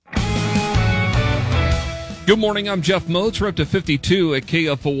Good morning, I'm Jeff Moats. We're up to 52 at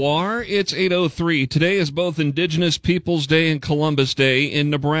KFOR. It's 8:03. Today is both Indigenous Peoples Day and Columbus Day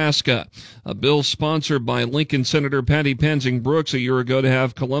in Nebraska. A bill sponsored by Lincoln Senator Patty Pansing Brooks a year ago to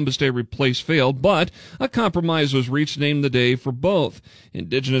have Columbus Day replaced failed, but a compromise was reached to name the day for both.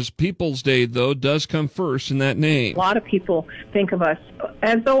 Indigenous Peoples Day, though, does come first in that name. A lot of people think of us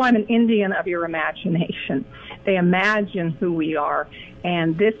as though I'm an Indian of your imagination. They imagine who we are,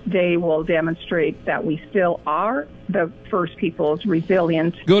 and this day will demonstrate that we still are the First Peoples,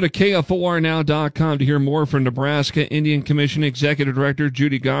 resilient. Go to KFORnow.com to hear more from Nebraska Indian Commission Executive Director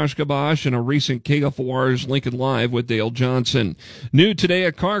Judy Goshkabosh and a recent KFOR's Lincoln Live with Dale Johnson. New today,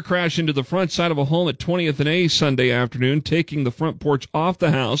 a car crashed into the front side of a home at 20th and A Sunday afternoon, taking the front porch off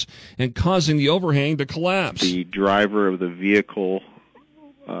the house and causing the overhang to collapse. The driver of the vehicle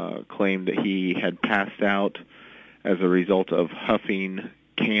claimed that he had passed out as a result of huffing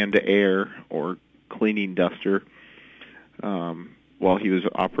canned air or cleaning duster while he was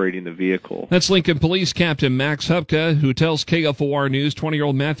operating the vehicle. That's Lincoln Police Captain Max Hupka, who tells KFOR News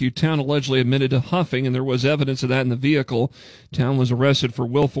 20-year-old Matthew Town allegedly admitted to huffing, and there was evidence of that in the vehicle. Town was arrested for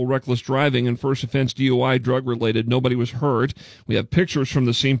willful reckless driving and first offense DUI drug-related. Nobody was hurt. We have pictures from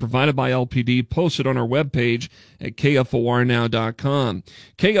the scene provided by LPD posted on our webpage at KFORnow.com.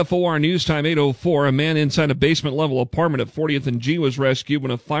 KFOR News Time 8:04. A man inside a basement-level apartment at 40th and G was rescued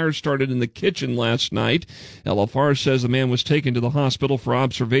when a fire started in the kitchen last night. LFR says the man was taken to the hospital for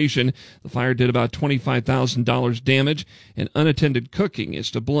observation. The fire did about $25,000 damage, and unattended cooking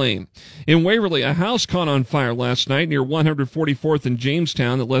is to blame. In Waverly, a house caught on fire last night near 144th and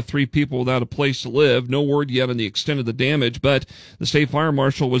Jamestown that left 3 people without a place to live. No word yet on the extent of the damage, but the state fire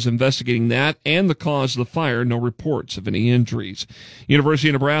marshal was investigating that and the cause of the fire. No reports of any injuries. University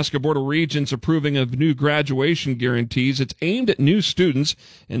of Nebraska Board of Regents approving of new graduation guarantees. It's aimed at new students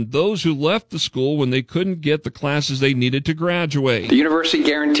and those who left the school when they couldn't get the classes they needed to graduate. The university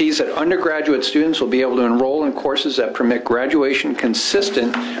guarantees that undergraduate students will be able to enroll in courses that permit graduation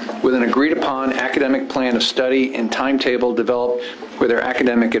consistent with an agreed-upon academic plan of study and timetable developed with their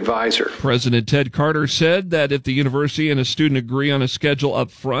academic advisor. President Ted Carter said that if the university and a student agree on a schedule up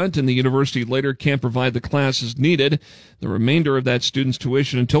front and the university later can't provide the classes needed, the remainder of that student's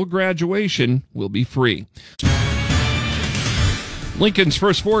tuition until graduation will be free. Lincoln's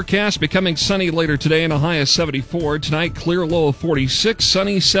first forecast becoming sunny later today and a high of 74. Tonight, clear, low of 46.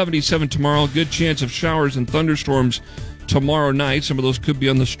 Sunny, 77 tomorrow. Good chance of showers and thunderstorms tomorrow night. Some of those could be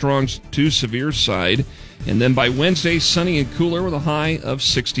on the strong to severe side. And then by Wednesday, sunny and cooler with a high of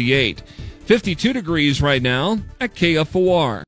 68. 52 degrees right now at KFOR.